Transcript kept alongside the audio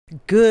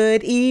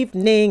Good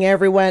evening,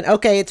 everyone.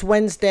 Okay, it's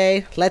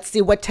Wednesday. Let's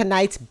see what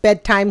tonight's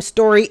bedtime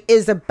story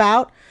is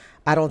about.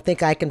 I don't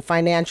think I can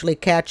financially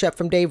catch up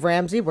from Dave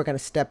Ramsey. We're going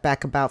to step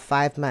back about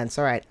 5 months.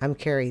 All right, I'm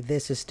Carrie.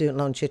 This is Student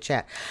Loan Chit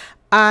Chat.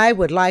 I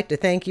would like to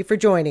thank you for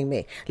joining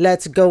me.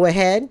 Let's go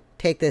ahead,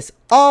 take this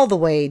all the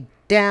way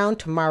down.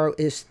 Tomorrow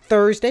is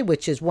Thursday,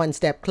 which is one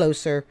step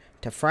closer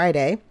to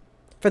Friday.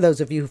 For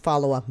those of you who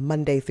follow a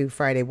Monday through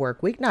Friday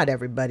work week, not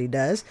everybody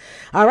does.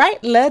 All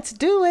right, let's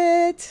do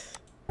it.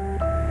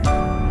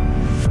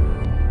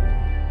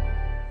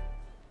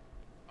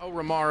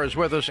 Ramar is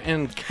with us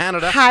in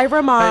Canada. Hi,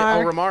 Ramar.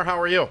 Hey, Ramar, how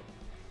are you?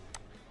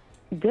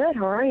 Good.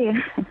 How are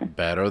you?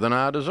 Better than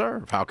I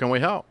deserve. How can we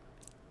help?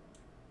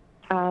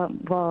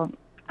 Well,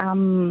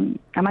 I'm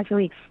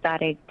actually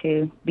ecstatic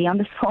to be on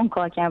this phone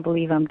call. I can't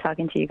believe I'm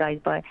talking to you guys,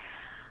 but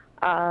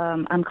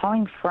I'm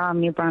calling from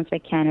New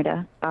Brunswick,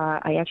 Canada.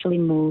 I actually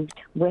moved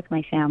with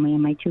my family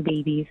and my two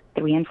babies,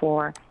 3 and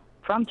 4,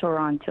 from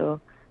Toronto,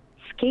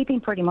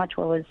 escaping pretty much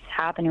what was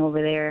happening over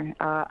there.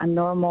 A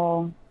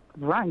normal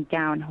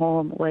run-down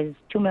home was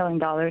 $2 million.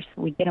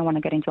 We didn't want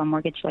to get into a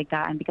mortgage like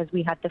that, and because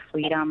we had the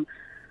freedom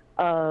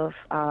of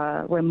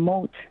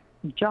remote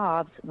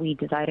jobs, we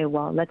decided,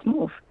 well, let's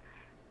move.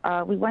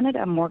 We wanted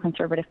a more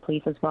conservative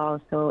place as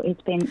well, so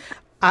it's been...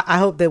 I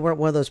hope they weren't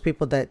one of those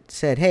people that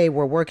said, hey,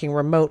 we're working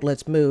remote,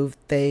 let's move.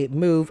 They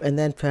move and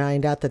then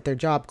find out that their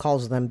job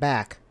calls them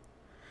back.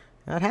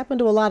 That happened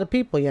to a lot of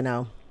people, you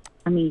know.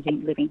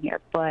 Amazing living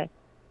here, but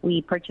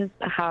we purchased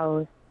a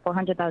house,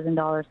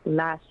 $400,000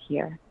 last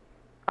year.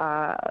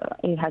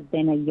 It has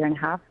been a year and a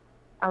half,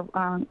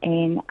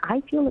 and I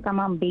feel like I'm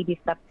on baby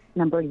step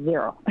number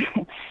 0.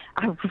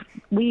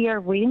 We are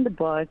reading the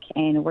book,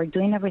 and we're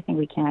doing everything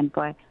we can,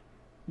 but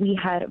we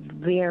had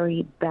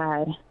very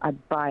bad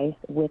advice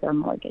with our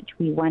mortgage.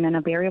 We went on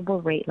a variable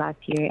rate last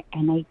year,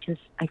 and I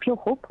feel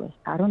hopeless.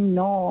 I don't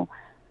know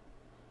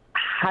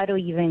how to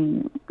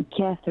even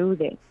get through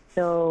this.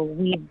 So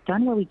we've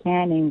done what we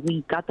can, and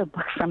we got the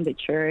book from the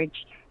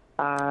church.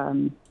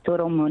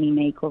 Total Money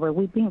Makeover.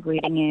 We've been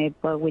reading it,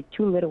 but with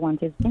 2 little ones,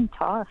 it's been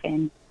tough,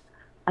 and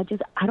I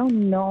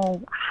don't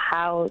know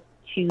how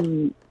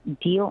to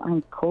deal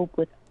and cope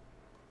with,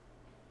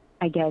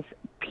 I guess,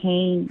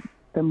 paying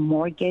the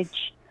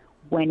mortgage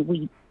when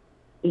we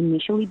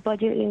initially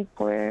budgeted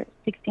for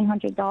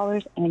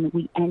 $1,600, and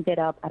we ended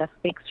up at a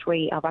fixed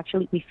rate of,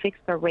 actually, we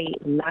fixed our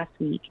rate last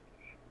week,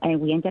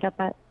 and we ended up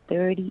at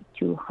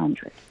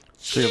 $3,200.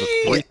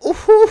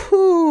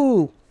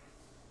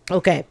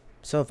 Okay.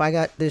 So if I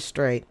got this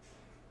straight,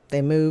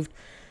 they moved.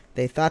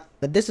 They thought,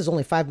 but this is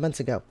only 5 months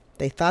ago.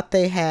 They thought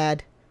they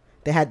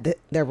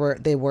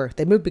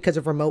moved because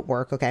of remote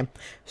work. Okay.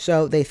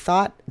 So they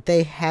thought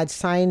they had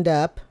signed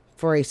up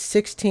for a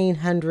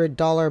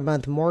 $1,600 a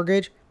month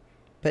mortgage,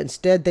 but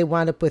instead they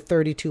wound up with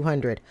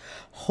 $3,200.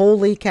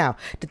 Holy cow.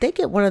 Did they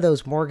get one of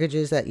those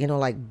mortgages that,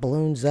 like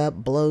balloons up,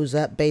 blows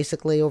up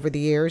basically over the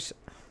years?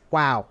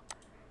 Wow.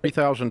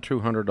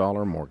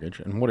 $3,200 mortgage.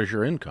 And what is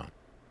your income?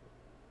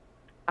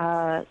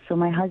 So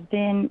my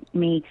husband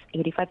makes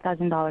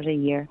 $85,000 a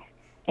year,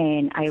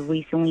 and I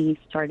recently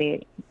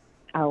started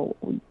a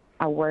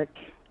work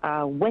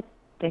with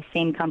the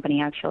same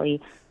company, actually,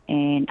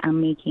 and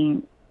I'm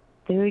making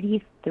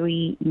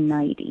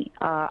 $33.90.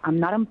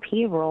 I'm not on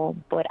payroll,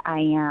 but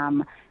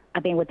I've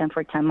been with them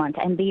for 10 months,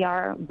 and they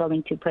are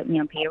willing to put me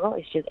on payroll.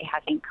 It's just it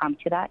hasn't come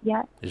to that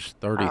yet. Is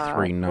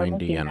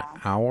 $33.90 an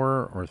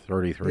hour or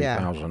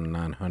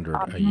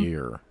 $33,900 a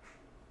year?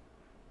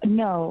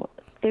 No,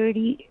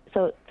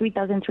 so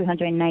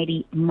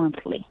 $3,390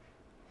 monthly,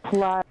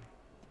 plus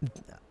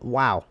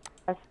wow,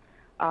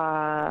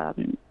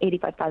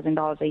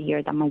 $85,000 a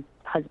year that my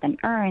husband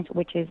earns,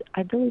 which is,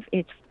 I believe,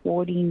 it's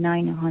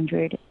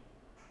 $4,900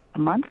 a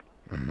month.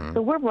 Mm-hmm.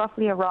 So we're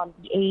roughly around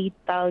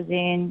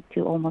 $8,000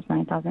 to almost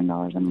 $9,000 a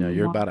month. Yeah,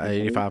 you're about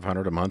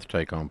 $8,500 a month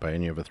take-home pay,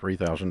 and you have a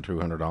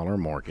 $3,200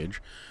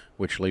 mortgage,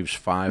 which leaves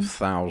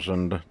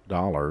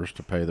 $5,000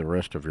 to pay the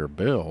rest of your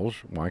bills.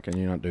 Why can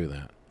you not do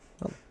that?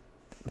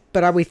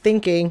 But are we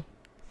thinking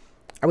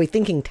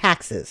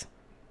taxes?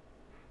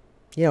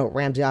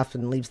 Ramsey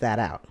often leaves that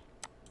out.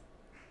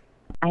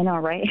 I know,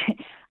 right?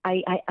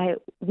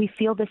 We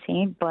feel the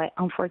same, but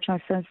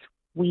unfortunately, since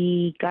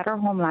we got our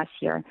home last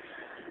year,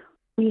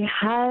 we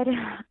had,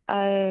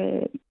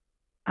 I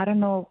don't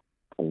know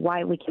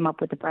why we came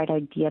up with the bright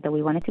idea that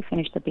we wanted to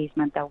finish the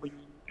basement that we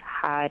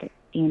had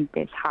in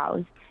this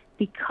house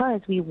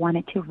because we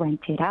wanted to rent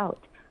it out.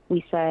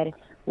 We said,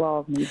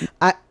 well, maybe...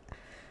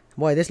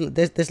 Boy,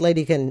 this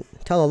lady can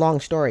tell a long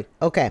story.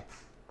 Okay.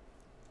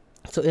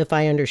 So if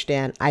I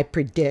understand, I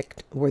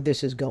predict where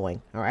this is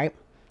going. All right.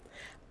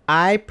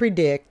 I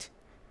predict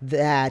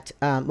that,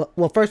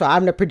 well, first of all,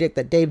 I'm going to predict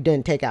that Dave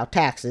didn't take out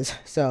taxes.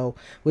 So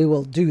we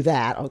will do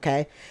that.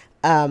 Okay.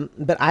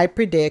 But I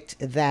predict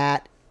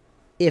that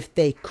if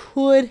they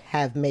could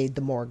have made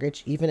the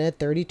mortgage, even at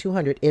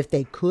 $3,200, if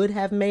they could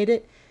have made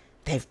it,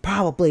 they've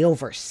probably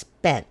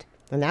overspent.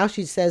 And now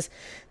she says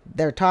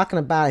they're talking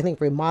about, I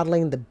think,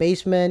 remodeling the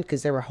basement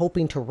because they were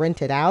hoping to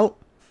rent it out.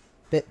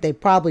 but they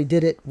probably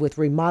did it with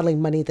remodeling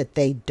money that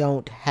they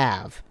don't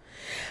have.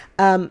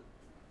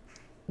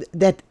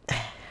 That,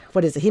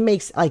 what is it? He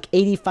makes like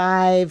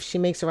 85. She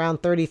makes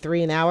around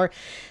 33 an hour.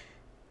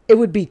 It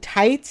would be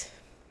tight,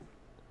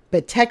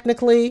 but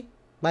technically,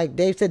 like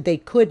Dave said, they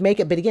could make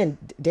it. But again,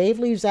 Dave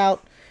leaves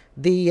out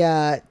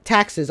the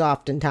taxes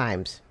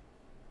oftentimes,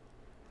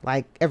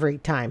 like every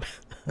time.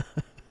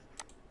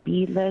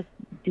 Let's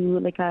do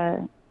like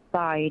a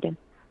side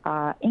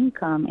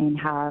income and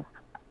have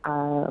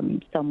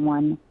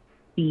someone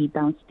be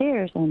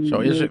downstairs. And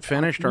so is it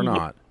finished or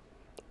not?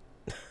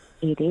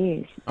 It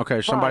is.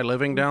 Okay, somebody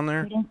living down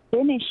there? Didn't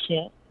finish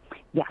it.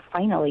 Yeah,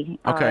 finally.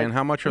 Okay, and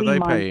how much are they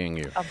paying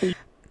you?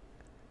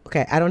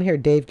 Okay, I don't hear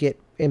Dave get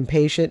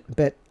impatient,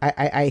 but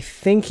I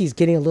think he's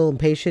getting a little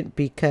impatient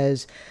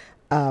because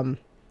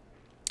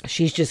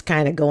she's just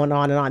kind of going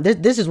on and on.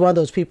 This is one of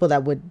those people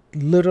that would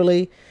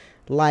literally,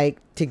 like,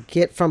 to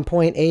get from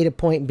point A to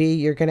point B,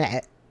 you're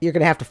gonna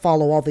have to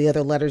follow all the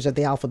other letters of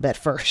the alphabet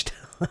first.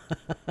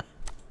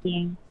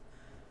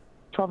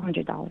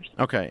 $1,200.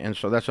 Okay, and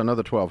so that's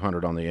another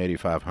 $1,200 on the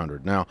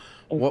 $8,500. Now,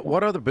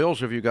 what other bills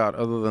have you got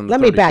other than the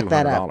Let me back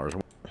that up.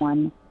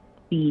 One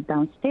be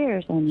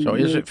downstairs and. So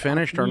is it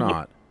finished or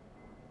not?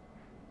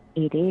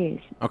 It is.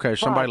 Okay,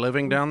 somebody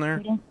living down there?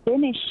 Didn't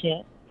finish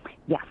it.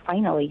 Yeah,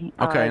 finally.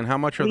 Okay, and how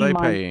much are they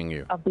paying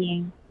you? Of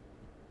being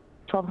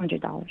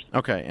 $1,200.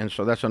 Okay, and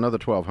so that's another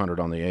 $1,200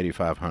 on the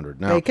 $8,500.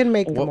 Now, they can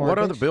make the what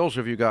other bills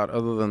have you got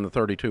other than the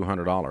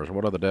 $3,200?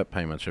 What other debt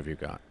payments have you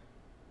got?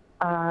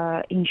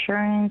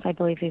 Insurance, I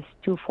believe, is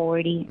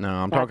 $240. No,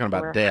 I'm talking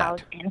about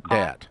debt.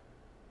 Debt.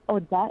 Oh,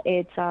 that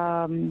it's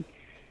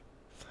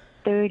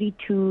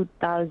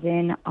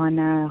 $32,000 on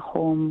a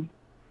home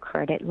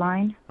credit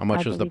line. How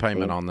much is the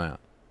payment on that?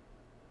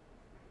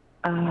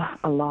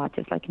 A lot.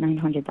 It's like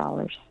 $900.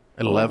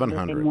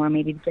 $1,100 more,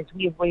 maybe, because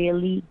we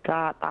really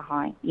got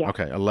behind. Yeah.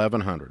 Okay,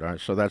 $1,100. All right,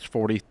 so that's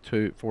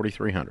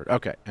 $4,300.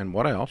 Okay, and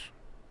what else?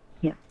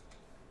 Yeah,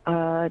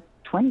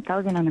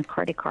 $20,000 on a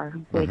credit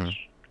card,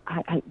 which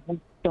I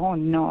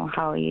don't know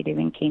how it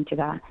even came to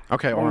that.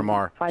 Okay,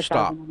 Ormar,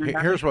 stop.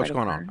 Here's what's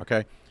going on.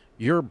 Okay,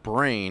 your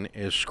brain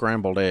is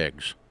scrambled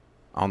eggs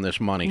on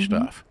this money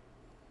stuff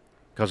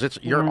because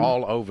you're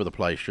all over the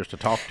place just to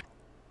talk.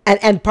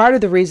 And part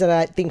of the reason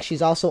I think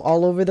she's also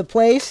all over the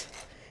place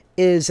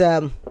is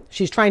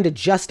she's trying to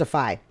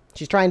justify.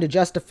 She's trying to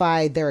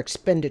justify their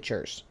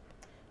expenditures.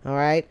 All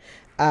right,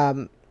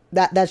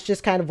 that's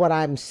just kind of what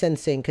I'm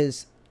sensing,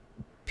 because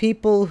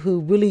people who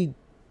really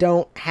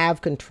don't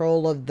have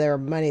control of their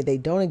money, they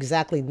don't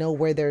exactly know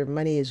where their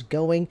money is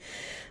going.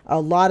 A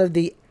lot of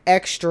the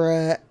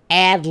extra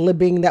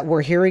ad-libbing that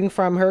we're hearing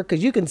from her,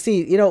 because you can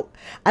see, I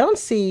don't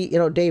see,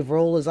 Dave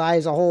roll his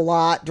eyes a whole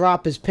lot,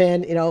 drop his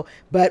pen,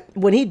 but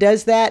when he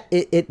does that,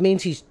 it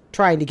means he's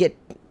trying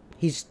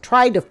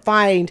to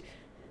find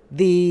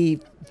the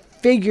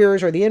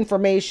figures or the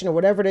information or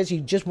whatever it is. He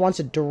just wants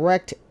a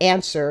direct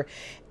answer,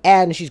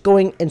 and she's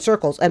going in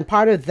circles. And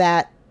part of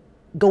that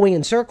going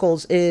in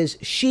circles is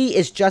she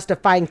is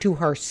justifying to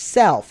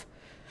herself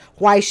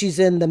why she's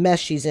in the mess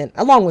she's in,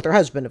 along with her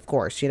husband, of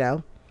course,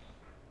 to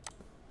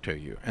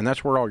you. And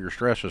that's where all your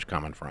stress is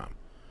coming from.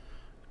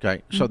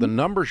 Okay, so the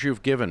numbers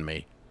you've given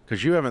me,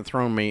 because you haven't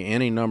thrown me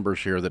any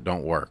numbers here that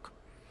don't work.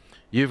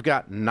 You've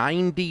got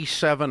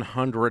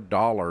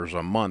 $9,700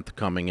 a month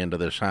coming into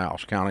this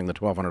house, counting the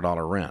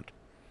 $1,200 rent.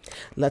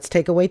 Let's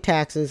take away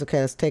taxes. Okay,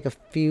 let's take a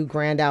few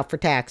grand out for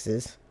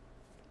taxes.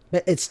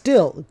 But it's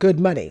still good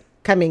money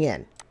coming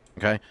in.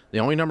 Okay, the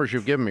only numbers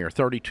you've given me are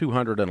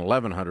 $3,200 and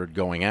 $1,100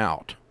 going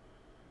out.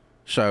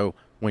 So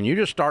when you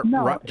just start,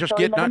 no, my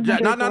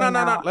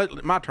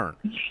turn.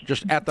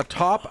 Just at the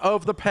top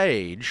of the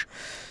page,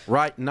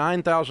 write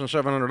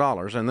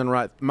 $9,700, and then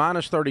write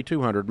minus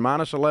 $3,200,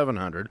 minus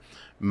 $1,100,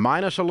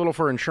 minus a little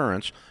for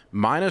insurance,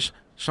 minus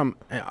some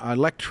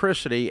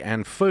electricity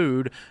and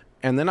food.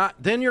 And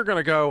then you're going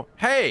to go,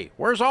 hey,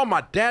 where's all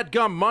my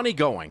dadgum money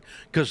going?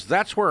 Because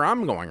that's where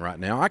I'm going right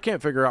now. I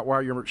can't figure out why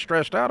you're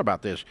stressed out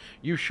about this.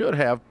 You should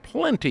have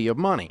plenty of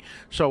money.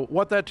 So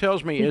what that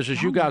tells me is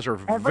you guys are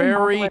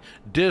very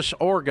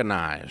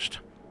disorganized.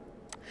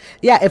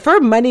 Yeah, if her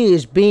money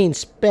is being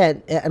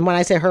spent, and when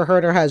I say her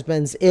and her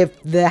husband's,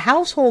 if the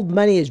household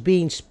money is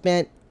being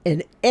spent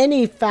in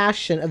any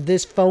fashion of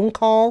this phone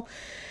call,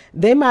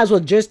 they might as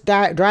well just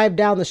drive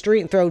down the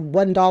street and throw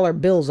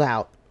 $1 bills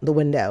out the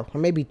window,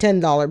 or maybe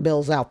 $10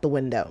 bills out the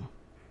window.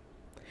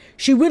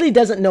 She really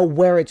doesn't know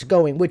where it's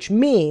going, which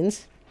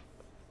means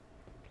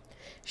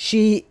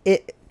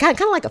it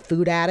kind of like a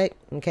food addict.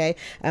 Okay,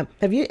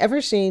 have you ever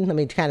seen? Let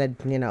me kind of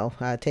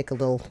take a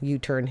little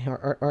U-turn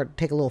or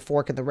take a little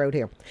fork in the road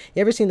here.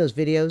 You ever seen those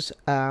videos?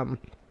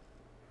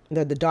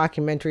 They're the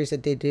documentaries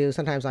that they do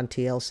sometimes on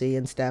TLC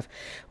and stuff,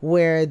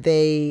 where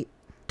they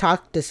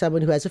talked to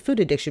someone who has a food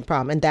addiction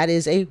problem, and that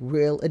is a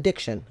real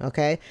addiction.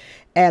 Okay.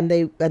 And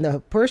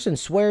the person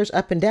swears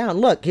up and down,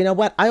 look, you know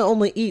what? I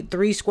only eat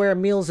 3 square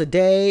meals a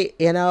day.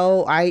 You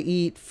know, I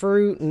eat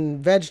fruit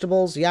and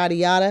vegetables, yada,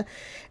 yada.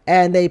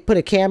 And they put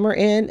a camera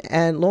in,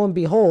 and lo and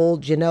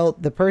behold, you know,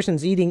 the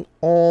person's eating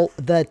all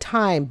the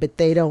time, but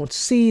they don't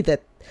see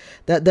that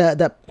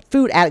the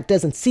food addict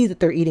doesn't see that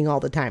they're eating all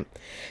the time.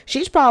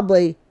 She's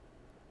probably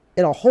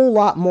in a whole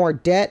lot more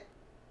debt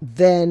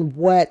than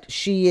what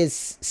she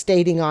is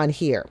stating on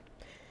here.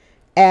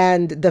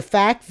 And the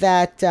fact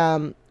that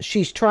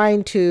she's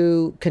trying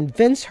to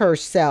convince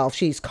herself,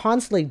 she's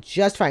constantly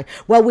justifying,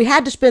 well, we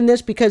had to spend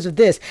this because of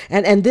this.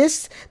 And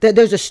this, that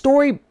there's a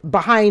story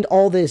behind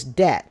all this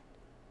debt.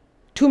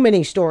 Too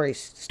many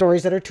stories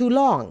that are too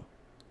long.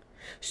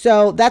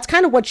 So that's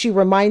kind of what she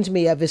reminds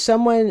me of, is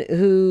someone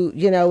who,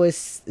 you know,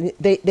 is,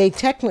 they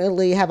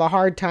technically have a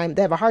hard time.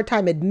 They have a hard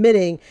time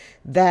admitting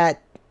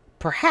that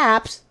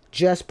perhaps,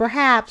 just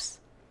perhaps,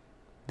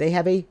 they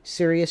have a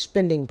serious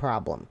spending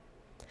problem.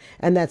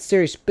 And that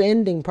serious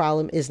spending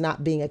problem is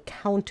not being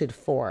accounted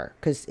for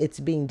because it's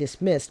being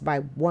dismissed by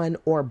one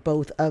or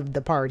both of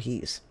the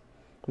parties,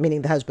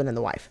 meaning the husband and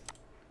the wife.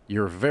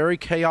 You're very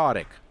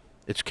chaotic.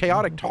 It's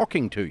chaotic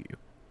talking to you.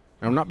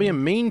 I'm not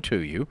being mean to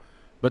you,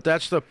 but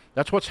that's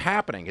what's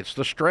happening. It's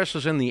the stress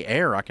is in the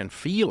air. I can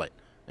feel it.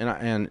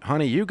 And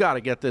honey, you got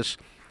to get this.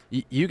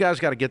 You guys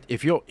got to get,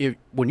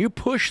 when you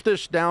push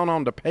this down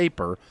onto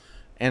paper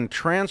and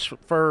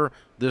transfer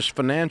this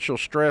financial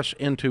stress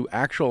into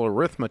actual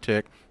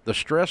arithmetic, the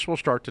stress will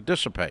start to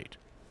dissipate.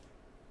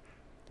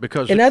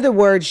 Because in other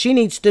words, she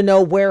needs to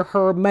know where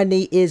her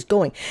money is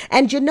going.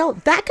 And you know,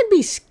 that can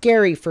be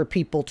scary for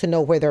people to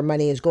know where their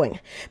money is going,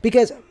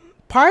 because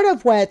part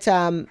of what,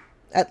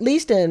 at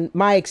least in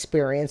my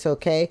experience,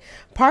 okay,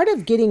 part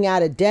of getting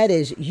out of debt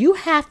is you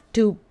have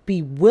to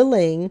be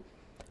willing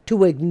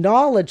to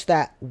acknowledge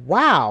that,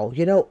 wow,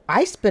 you know,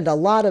 I spend a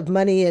lot of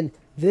money in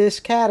this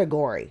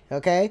category.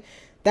 Okay.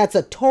 That's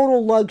a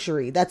total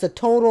luxury. That's a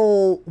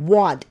total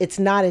want. It's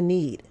not a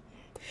need.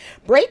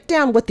 Break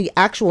down what the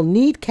actual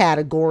need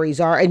categories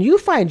are, and you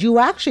find you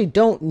actually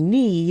don't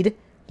need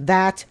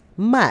that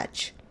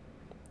much.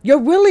 You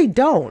really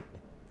don't.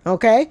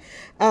 Okay.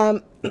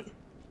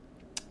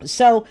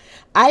 So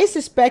I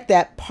suspect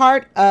that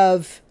part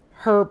of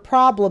her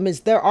problem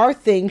is there are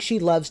things she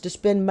loves to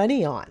spend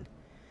money on.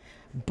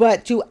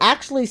 But to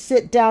actually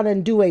sit down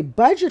and do a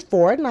budget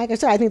for it, and like I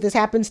said, I think this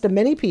happens to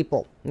many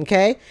people,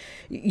 okay?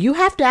 You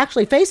have to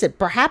actually face it.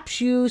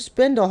 Perhaps you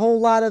spend a whole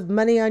lot of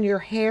money on your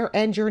hair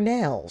and your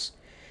nails.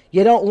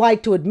 You don't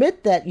like to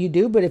admit that you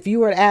do, but if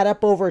you were to add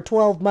up over a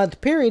 12-month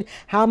period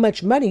how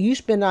much money you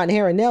spend on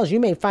hair and nails, you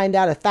may find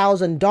out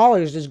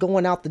 $1,000 is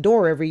going out the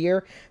door every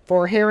year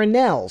for hair and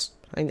nails.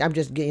 I'm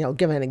just, you know,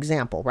 giving an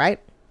example, right?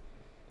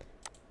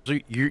 So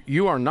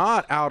you are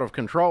not out of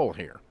control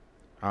here.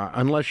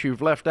 Unless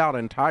you've left out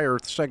entire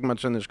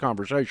segments in this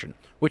conversation,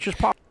 which is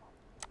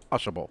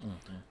possible.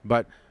 Mm-hmm.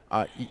 But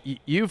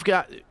you've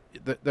got,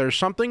 there's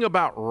something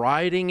about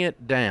writing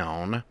it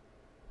down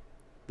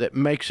that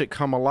makes it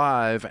come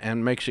alive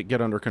and makes it get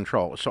under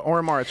control. So,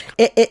 Ormar,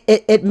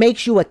 it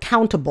makes you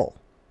accountable.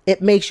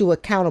 It makes you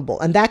accountable.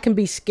 And that can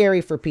be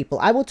scary for people.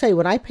 I will tell you,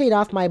 when I paid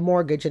off my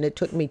mortgage, and it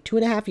took me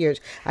 2.5 years,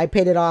 I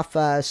paid it off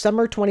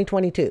summer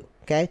 2022.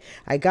 Okay.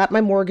 I got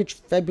my mortgage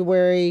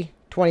February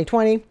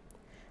 2020.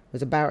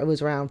 It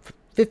was around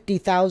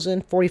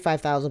 50,000,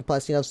 45,000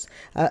 plus, you know,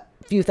 a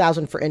few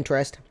thousand for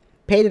interest.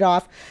 Paid it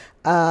off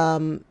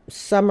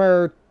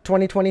summer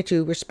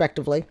 2022,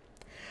 respectively.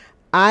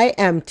 I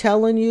am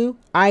telling you,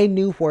 I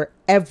knew where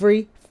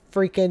every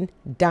freaking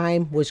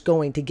dime was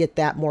going to get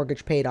that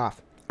mortgage paid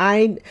off.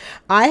 I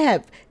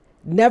have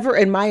never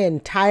in my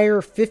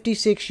entire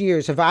 56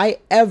 years have I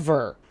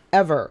ever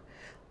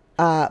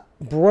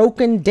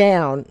broken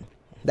down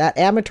that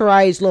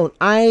amortized loan.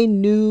 I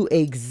knew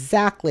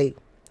exactly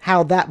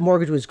how that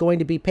mortgage was going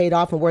to be paid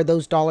off and where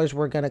those dollars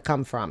were going to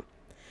come from.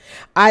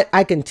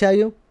 I can tell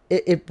you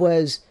it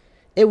was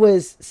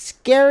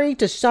scary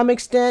to some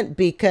extent,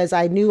 because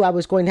I knew I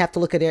was going to have to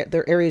look at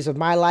their areas of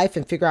my life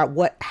and figure out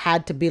what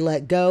had to be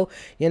let go,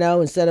 you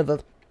know, instead of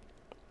it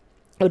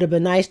would have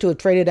been nice to have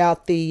traded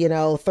out the, you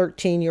know,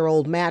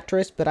 13-year-old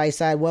mattress, but I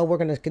said, well, we're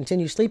going to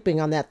continue sleeping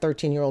on that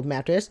 13-year-old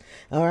mattress,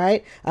 all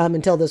right,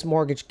 until this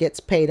mortgage gets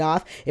paid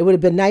off. It would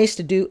have been nice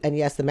to do, and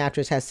yes, the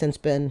mattress has since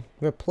been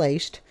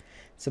replaced.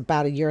 It's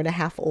about 1.5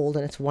 years old,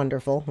 and it's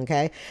wonderful,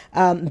 okay?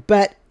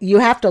 But you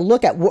have to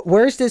look at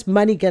where's this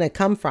money going to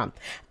come from?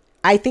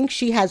 I think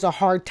she has a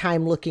hard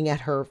time looking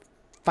at her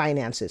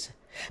finances,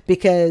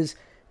 because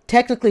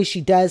technically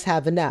she does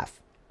have enough,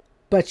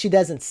 but she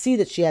doesn't see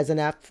that she has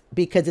enough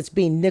because it's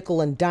being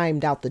nickel and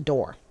dimed out the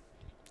door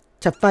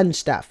to fun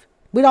stuff.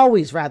 We'd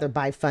always rather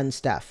buy fun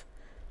stuff.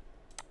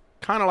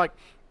 Kind of like,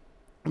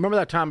 remember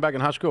that time back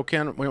in high school,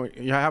 Ken, when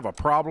you have a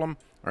problem,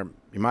 or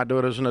you might do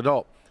it as an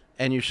adult,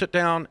 and you sit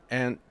down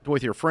and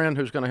with your friend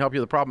who's going to help you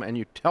with the problem, and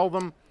you tell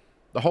them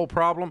the whole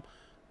problem,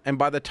 and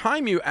by the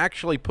time you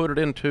actually put it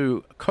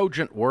into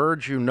cogent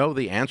words, you know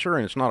the answer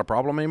and it's not a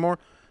problem anymore.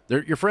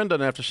 Your friend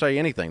doesn't have to say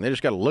anything. They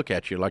just got to look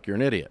at you like you're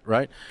an idiot,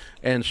 right?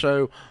 And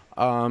so,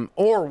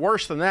 or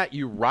worse than that,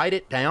 you write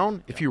it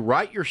down. If you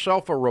write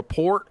yourself a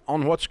report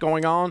on what's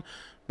going on,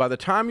 by the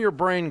time your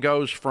brain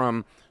goes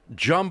from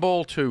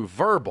jumble to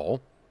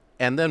verbal,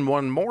 and then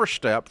one more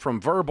step from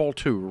verbal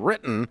to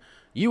written,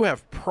 you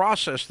have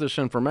processed this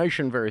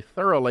information very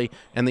thoroughly,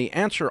 and the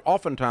answer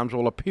oftentimes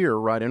will appear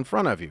right in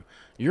front of you.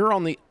 You're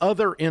on the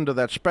other end of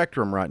that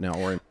spectrum right now,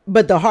 Ori.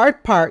 But the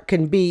hard part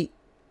can be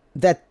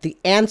that the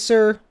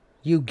answer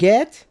you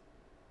get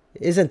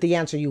isn't the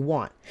answer you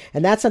want.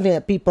 And that's something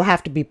that people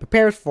have to be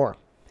prepared for,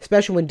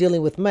 especially when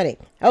dealing with money.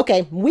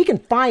 Okay, we can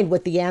find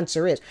what the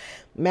answer is.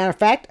 Matter of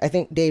fact, I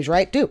think Dave's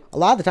right too. A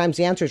lot of the times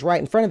the answer is right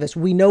in front of us.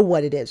 We know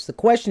what it is. The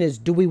question is,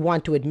 do we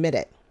want to admit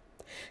it?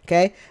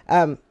 Okay.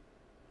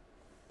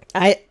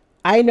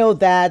 I know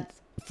that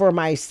for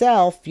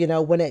myself, you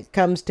know, when it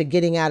comes to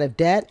getting out of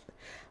debt,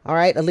 all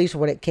right, at least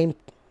when it came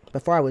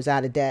before I was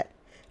out of debt,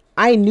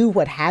 I knew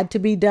what had to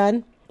be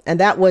done. And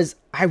that was,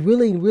 I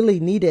really, really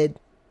needed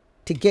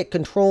to get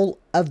control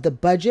of the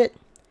budget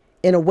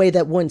in a way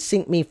that wouldn't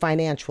sink me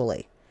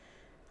financially.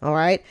 All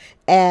right.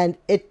 And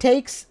it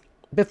takes,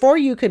 before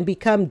you can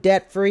become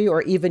debt free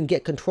or even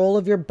get control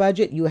of your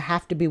budget, you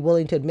have to be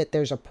willing to admit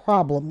there's a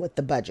problem with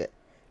the budget.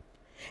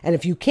 And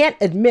if you can't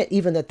admit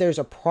even that there's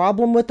a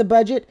problem with the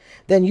budget,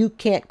 then you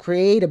can't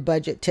create a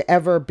budget to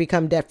ever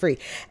become debt free.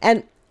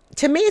 And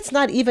to me, it's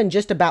not even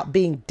just about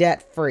being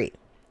debt free.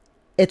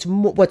 It's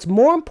what's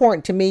more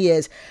important to me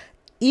is,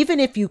 even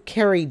if you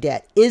carry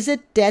debt, is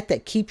it debt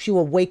that keeps you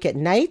awake at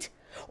night,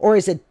 or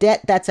is it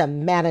debt that's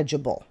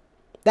manageable?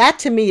 That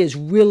to me is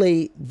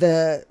really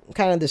the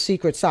kind of the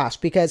secret sauce,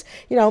 because,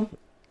 you know,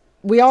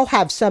 we all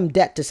have some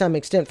debt to some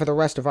extent for the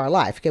rest of our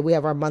life. Okay, we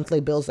have our monthly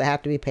bills that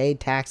have to be paid,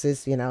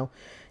 taxes, you know,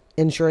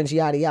 insurance,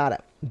 yada,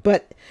 yada.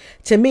 But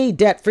to me,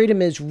 debt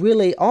freedom is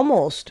really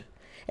almost,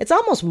 it's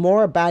almost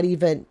more about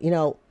even, you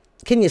know,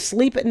 can you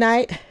sleep at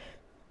night?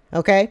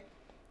 Okay.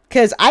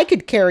 Because I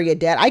could carry a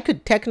debt. I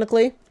could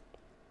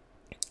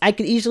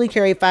easily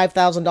carry a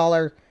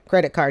 $5,000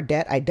 credit card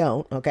debt. I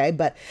don't. Okay.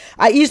 But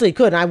I easily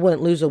could. And I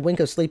wouldn't lose a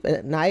wink of sleep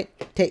at night.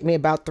 It'd take me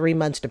about 3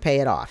 months to pay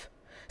it off.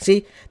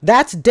 See,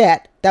 that's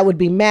debt that would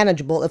be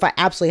manageable if I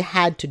absolutely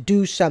had to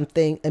do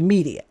something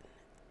immediate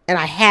and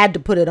I had to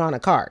put it on a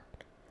card.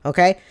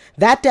 Okay.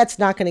 That debt's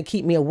not going to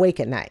keep me awake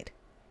at night.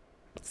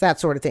 It's that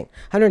sort of thing.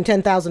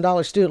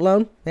 $110,000 student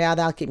loan. Yeah,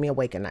 that'll keep me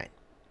awake at night.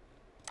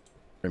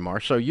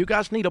 So you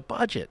guys need a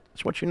budget.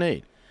 That's what you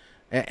need.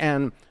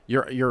 And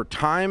your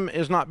time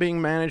is not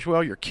being managed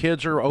well. Your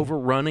kids are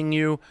overrunning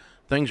you.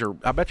 Things are,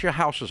 I bet your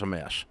house is a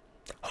mess.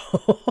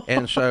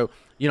 And so,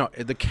 you know,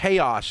 the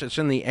chaos, it's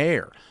in the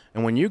air.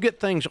 And when you get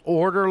things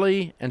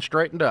orderly and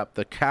straightened up,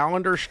 the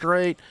calendar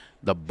straight,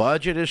 the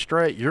budget is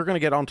straight, you're going to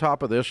get on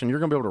top of this and you're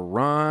going to be able to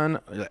run.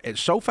 It's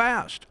so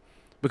fast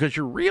because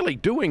you're really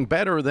doing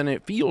better than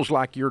it feels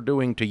like you're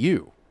doing to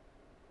you.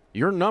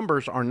 Your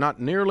numbers are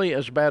not nearly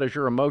as bad as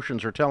your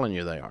emotions are telling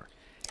you they are.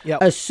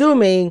 Yep.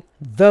 Assuming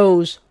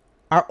those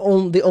are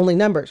the only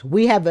numbers.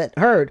 We haven't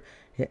heard,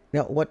 you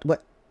know,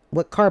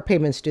 what car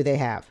payments do they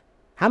have?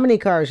 How many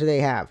cars do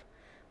they have?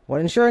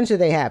 What insurance do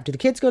they have? Do the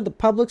kids go to the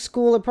public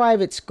school or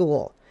private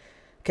school?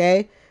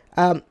 Okay.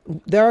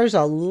 There's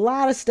a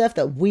lot of stuff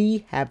that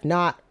we have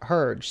not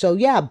heard. So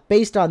yeah,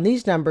 based on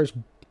these numbers,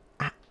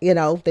 you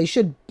know, they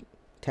should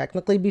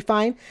technically be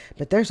fine,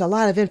 but there's a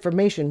lot of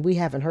information we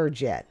haven't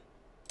heard yet.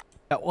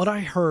 What I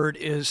heard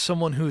is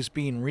someone who's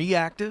being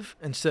reactive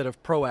instead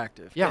of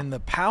proactive. Yeah. And the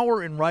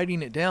power in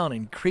writing it down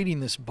and creating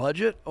this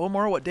budget,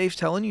 Omar, what Dave's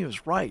telling you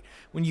is right.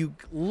 When you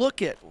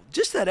look at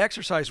just that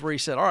exercise where he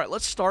said, all right,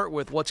 let's start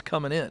with what's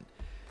coming in.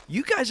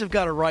 You guys have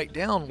got to write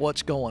down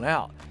what's going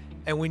out.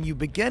 And when you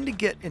begin to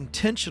get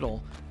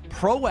intentional,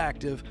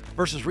 proactive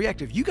versus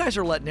reactive, you guys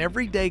are letting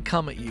every day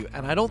come at you,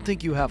 and I don't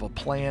think you have a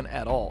plan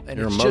at all. And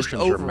your it's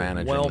emotions just are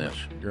managing this.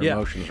 Your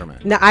emotions are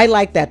managing. Now, I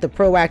like that, the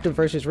proactive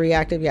versus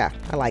reactive. Yeah,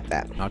 I like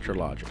that. Not your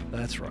logic.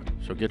 That's right.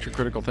 So get your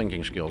critical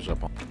thinking skills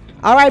up on.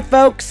 All right,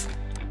 folks.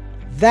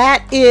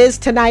 That is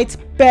tonight's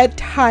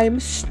bedtime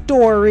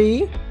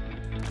story.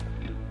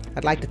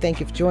 I'd like to thank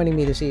you for joining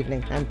me this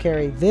evening. I'm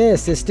Carrie.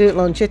 This is Student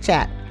Loan Chit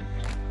Chat.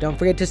 Don't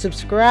forget to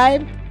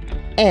subscribe.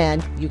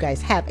 And you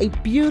guys have a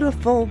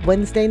beautiful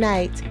Wednesday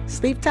night.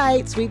 Sleep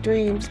tight, sweet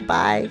dreams.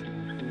 Bye.